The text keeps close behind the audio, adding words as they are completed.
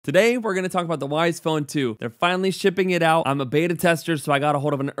Today, we're going to talk about the Wise Phone 2. They're finally shipping it out. I'm a beta tester, so I got a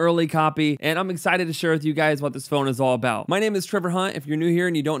hold of an early copy, and I'm excited to share with you guys what this phone is all about. My name is Trevor Hunt. If you're new here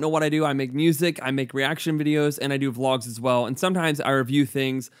and you don't know what I do, I make music, I make reaction videos, and I do vlogs as well. And sometimes I review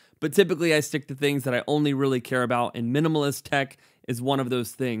things, but typically I stick to things that I only really care about, and minimalist tech is one of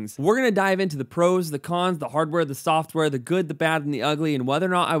those things. We're going to dive into the pros, the cons, the hardware, the software, the good, the bad, and the ugly, and whether or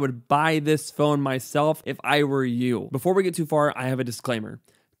not I would buy this phone myself if I were you. Before we get too far, I have a disclaimer.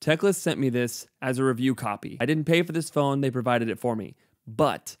 Techlist sent me this as a review copy. I didn't pay for this phone, they provided it for me.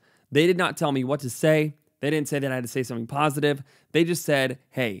 But they did not tell me what to say. They didn't say that I had to say something positive. They just said,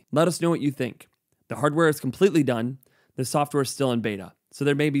 hey, let us know what you think. The hardware is completely done. The software is still in beta, so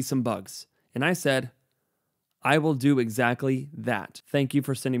there may be some bugs. And I said, I will do exactly that. Thank you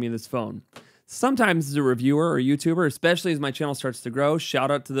for sending me this phone. Sometimes as a reviewer or YouTuber, especially as my channel starts to grow,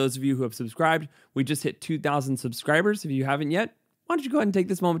 shout out to those of you who have subscribed. We just hit 2,000 subscribers. If you haven't yet, why don't you go ahead and take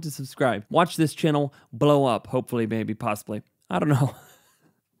this moment to subscribe? Watch this channel blow up, hopefully, maybe, possibly. I don't know.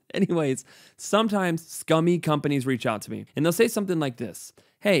 Anyways, sometimes scummy companies reach out to me, and they'll say something like this.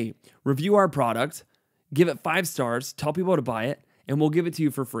 Hey, review our product, give it 5 stars, tell people to buy it, and we'll give it to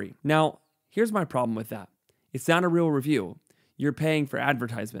you for free. Now, here's my problem with that. It's not a real review. You're paying for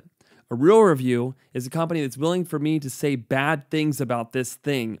advertisement. A real review is a company that's willing for me to say bad things about this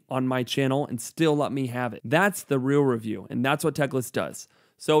thing on my channel and still let me have it. That's the real review, and that's what Techlist does.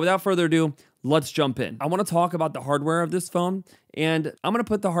 So without further ado, let's jump in. I want to talk about the hardware of this phone, and I'm going to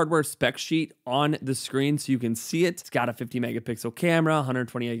put the hardware spec sheet on the screen so you can see it. It's got a 50 megapixel camera,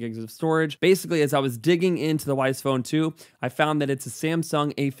 128 gigs of storage. Basically, as I was digging into the Wise Phone 2, I found that it's a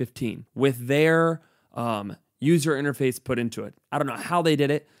Samsung A15 with their user interface put into it. I don't know how they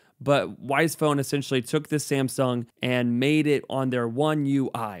did it, but Wise Phone essentially took this Samsung and made it on their One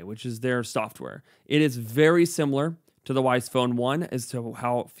UI, which is their software. It is very similar to the Wise Phone 1 as to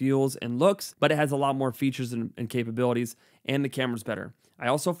how it feels and looks, but it has a lot more features and capabilities, and the camera's better. I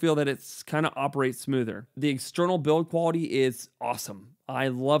also feel that it's kind of operates smoother. The external build quality is awesome. I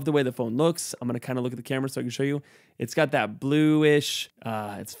love the way the phone looks. I'm going to kind of look at the camera so I can show you. It's got that bluish,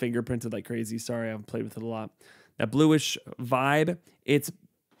 it's fingerprinted like crazy. Sorry, I haven't played with it a lot. That bluish vibe. It's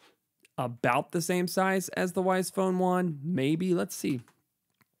about the same size as the Wise Phone 1, maybe. Let's see.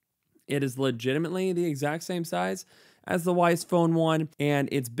 It is legitimately the exact same size as the Wise Phone 1, and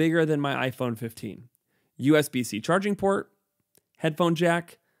it's bigger than my iPhone 15. USB-C charging port, headphone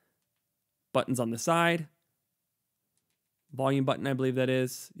jack, buttons on the side, volume button, I believe that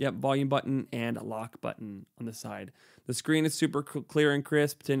is. Yep, volume button and a lock button on the side. The screen is super clear and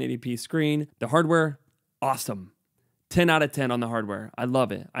crisp, 1080p screen. The hardware, awesome. 10 out of 10 on the hardware. I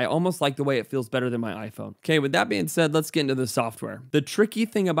love it. I almost like the way it feels better than my iPhone. Okay, with that being said, let's get into the software. The tricky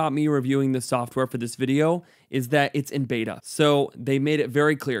thing about me reviewing the software for this video is that it's in beta. So they made it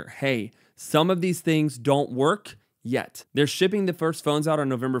very clear, hey, some of these things don't work yet. They're shipping the first phones out on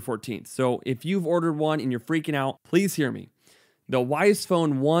November 14th. So if you've ordered one and you're freaking out, please hear me. The Wise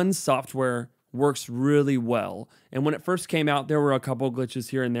Phone 1 software works really well. And when it first came out, there were a couple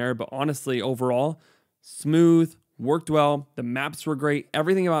glitches here and there, but honestly, overall, smooth, worked well. The maps were great.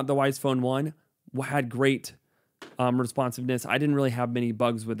 Everything about the Wise Phone 1 had great responsiveness. I didn't really have many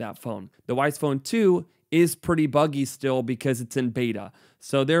bugs with that phone. The Wise Phone 2 is pretty buggy still because it's in beta.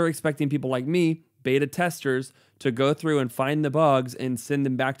 So they're expecting people like me, beta testers, to go through and find the bugs and send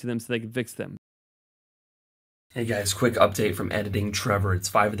them back to them so they can fix them. Hey guys, quick update from editing Trevor. It's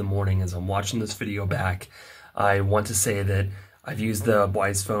 5 in the morning as I'm watching this video back. I want to say that I've used the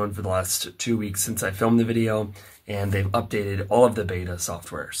Wise Phone for the last 2 weeks since I filmed the video, and they've updated all of the beta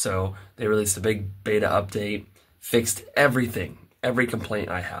software. So they released a big beta update, fixed everything, every complaint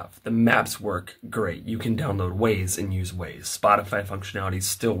I have. The maps work great. You can download Waze and use Waze. Spotify functionality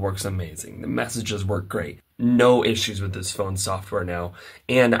still works amazing. The messages work great. No issues with this phone software now.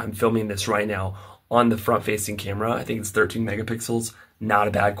 And I'm filming this right now on the front-facing camera. I think it's 13 megapixels. Not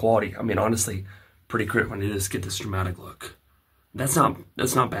a bad quality. I mean, honestly, pretty crisp when you just get this dramatic look. That's not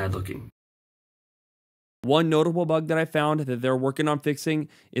bad looking. One notable bug that I found that they're working on fixing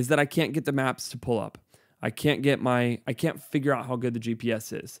is that I can't get the maps to pull up. I can't figure out how good the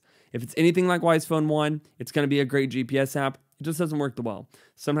GPS is. If it's anything like Wise Phone 1, it's going to be a great GPS app. It just doesn't work that well.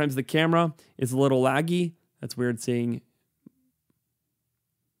 Sometimes the camera is a little laggy. That's weird seeing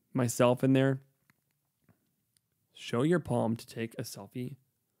myself in there. Show your palm to take a selfie.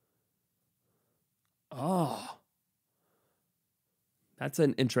 Oh. That's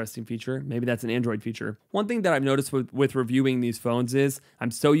an interesting feature. Maybe that's an Android feature. One thing that I've noticed with reviewing these phones is I'm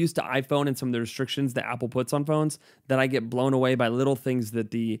so used to iPhone and some of the restrictions that Apple puts on phones that I get blown away by little things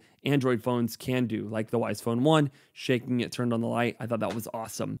that the Android phones can do, like the Wise Phone 1, shaking it turned on the light. I thought that was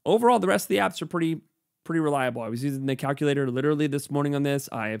awesome. Overall, the rest of the apps are pretty reliable. I was using the calculator literally this morning on this.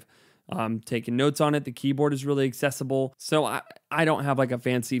 I've taking notes on it. The keyboard is really accessible. So I don't have like a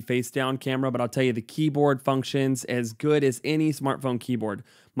fancy face down camera, but I'll tell you the keyboard functions as good as any smartphone keyboard.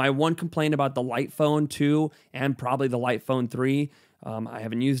 My one complaint about the Light Phone 2 and probably the Light Phone 3, I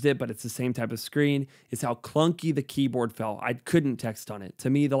haven't used it, but it's the same type of screen, is how clunky the keyboard felt. I couldn't text on it. To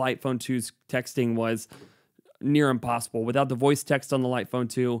me, the Light Phone 2's texting was near impossible. Without the voice text on the Light Phone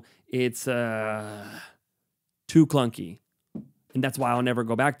 2, it's too clunky. And that's why I'll never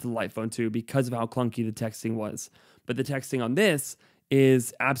go back to the Light Phone 2 because of how clunky the texting was. But the texting on this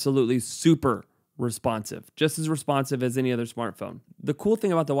is absolutely super responsive, just as responsive as any other smartphone. The cool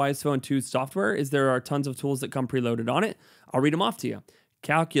thing about the Wise Phone 2 software is there are tons of tools that come preloaded on it. I'll read them off to you.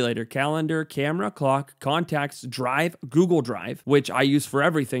 Calculator, calendar, camera, clock, contacts, drive, Google Drive, which I use for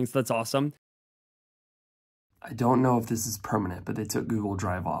everything, so that's awesome. I don't know if this is permanent, but they took Google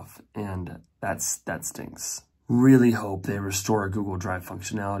Drive off, and that stinks. Really hope they restore Google Drive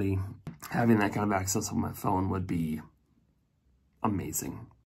functionality. Having that kind of access on my phone would be amazing.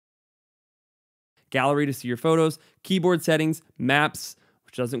 Gallery to see your photos, keyboard settings, maps,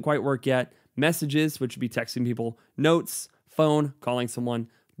 which doesn't quite work yet, messages, which would be texting people, notes, phone, calling someone,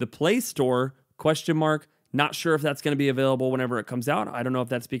 the Play Store, question mark, not sure if that's going to be available whenever it comes out. I don't know if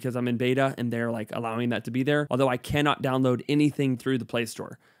that's because I'm in beta and they're like allowing that to be there, although I cannot download anything through the Play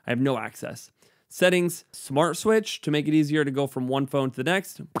Store. I have no access. Settings, smart switch to make it easier to go from one phone to the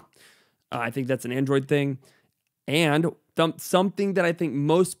next. I think that's an Android thing. And something that I think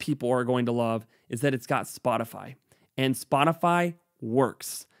most people are going to love is that it's got Spotify. And Spotify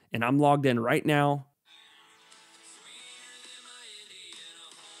works. And I'm logged in right now.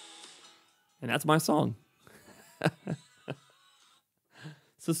 And that's my song.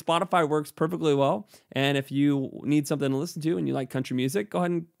 So Spotify works perfectly well. And if you need something to listen to and you like country music, go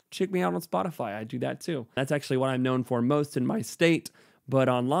ahead and check me out on Spotify. I do that too. That's actually what I'm known for most in my state, but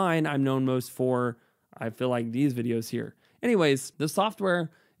online I'm known most for, I feel like, these videos here. Anyways, the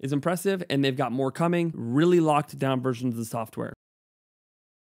software is impressive and they've got more coming, really locked down versions of the software.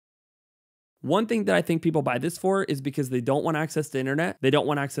 One thing that I think people buy this for is because they don't want access to internet, they don't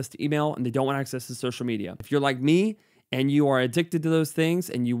want access to email, and they don't want access to social media. If you're like me, and you are addicted to those things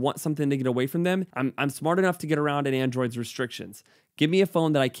and you want something to get away from them, I'm smart enough to get around an Android's restrictions. Give me a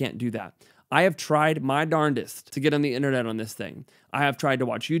phone that I can't do that. I have tried my darndest to get on the internet on this thing. I have tried to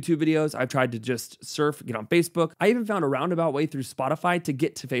watch YouTube videos. I've tried to just surf, get on Facebook. I even found a roundabout way through Spotify to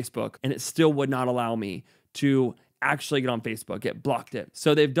get to Facebook, and it still would not allow me to actually get on Facebook. It blocked it.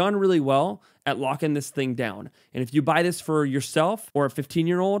 So they've done really well at locking this thing down. And if you buy this for yourself or a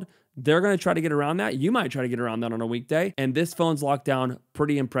 15-year-old, they're going to try to get around that. You might try to get around that on a weekday. And this phone's locked down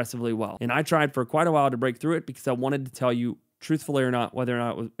pretty impressively well. And I tried for quite a while to break through it because I wanted to tell you, truthfully or not, whether or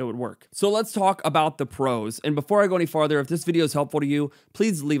not it would work. So let's talk about the pros. And before I go any farther, if this video is helpful to you,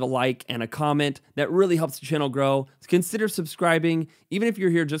 please leave a like and a comment. That really helps the channel grow. Consider subscribing. Even if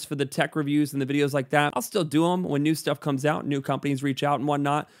you're here just for the tech reviews and the videos like that, I'll still do them when new stuff comes out, new companies reach out and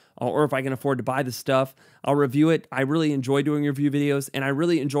whatnot. Or if I can afford to buy the stuff, I'll review it. I really enjoy doing review videos, and I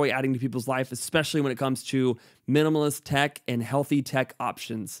really enjoy adding to people's life, especially when it comes to minimalist tech and healthy tech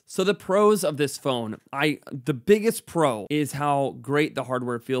options. So the pros of this phone, the biggest pro is how great the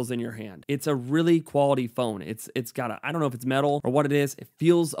hardware feels in your hand. It's a really quality phone. It's got I don't know if it's metal or what it is. It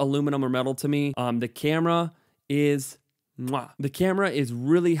feels aluminum or metal to me. The camera is The camera is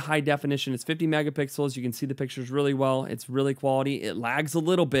really high definition. It's 50 megapixels. You can see the pictures really well. It's really quality. It lags a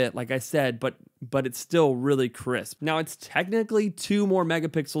little bit, like I said, but it's still really crisp. Now, it's technically 2 more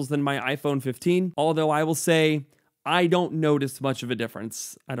megapixels than my iPhone 15, although I will say I don't notice much of a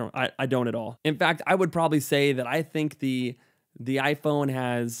difference. I don't at all. In fact, I would probably say that I think the iPhone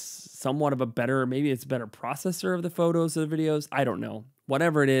has somewhat of a better, maybe it's a better processor of the photos or the videos. I don't know.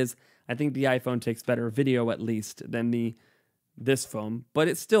 Whatever it is, I think the iPhone takes better video at least than this phone, but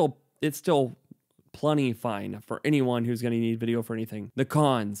it's still plenty fine for anyone who's going to need video for anything. The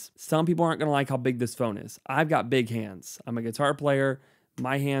cons. Some people aren't going to like how big this phone is. I've got big hands. I'm a guitar player.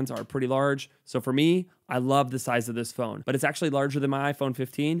 My hands are pretty large. So for me, I love the size of this phone, but it's actually larger than my iPhone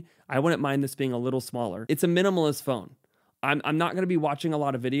 15. I wouldn't mind this being a little smaller. It's a minimalist phone. I'm not going to be watching a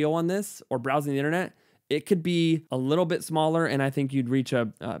lot of video on this or browsing the internet. It could be a little bit smaller, and I think you'd reach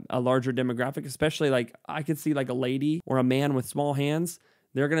a larger demographic, especially like I could see like a lady or a man with small hands.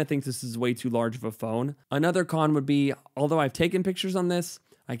 they're going to think this is way too large of a phone. Another con would be, although I've taken pictures on this,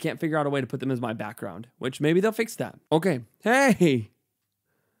 I can't figure out a way to put them as my background, which maybe they'll fix that. Okay. Hey,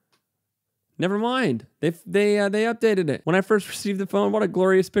 never mind. They updated it. When I first received the phone, what a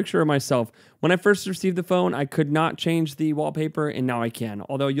glorious picture of myself. When I first received the phone, I could not change the wallpaper, and now I can.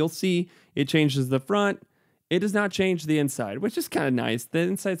 Although you'll see it changes the front. It does not change the inside, which is kind of nice. The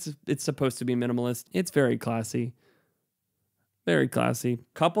inside, it's supposed to be minimalist. It's very classy. Very classy.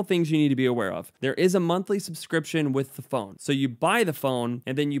 Couple things you need to be aware of. There is a monthly subscription with the phone. So you buy the phone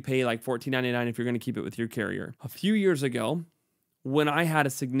and then you pay like $14.99 if you're going to keep it with your carrier. A few years ago, when I had a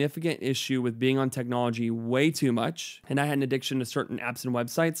significant issue with being on technology way too much, and I had an addiction to certain apps and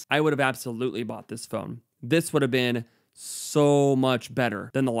websites, I would have absolutely bought this phone. This would have been so much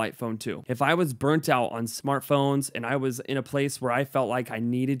better than the Lite Phone 2. If I was burnt out on smartphones and I was in a place where I felt like I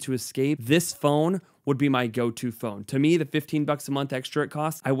needed to escape, this phone would be my go-to phone. To me, the $15 a month extra it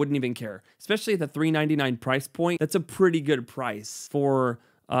costs, I wouldn't even care. Especially at the $399 price point, that's a pretty good price for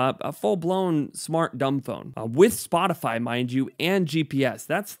a full-blown smart dumb phone with Spotify, mind you, and GPS.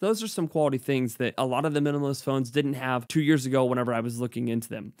 Those are some quality things that a lot of the minimalist phones didn't have 2 years ago whenever I was looking into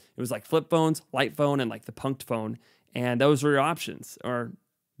them. It was like flip phones, Lite Phone, and like the punked phone. And those were your options, or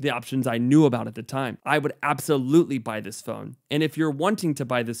the options I knew about at the time. I would absolutely buy this phone. And if you're wanting to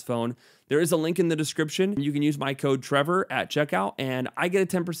buy this phone, there is a link in the description. You can use my code Trevor at checkout and I get a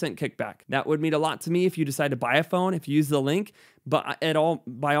 10% kickback. That would mean a lot to me if you decide to buy a phone, if you use the link. But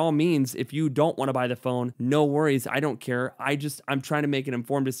by all means, if you don't want to buy the phone, no worries. I don't care. I'm trying to make an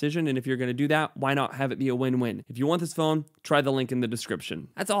informed decision. And if you're going to do that, why not have it be a win-win? If you want this phone, try the link in the description.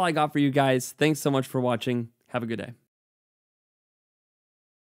 That's all I got for you guys. Thanks so much for watching. Have a good day.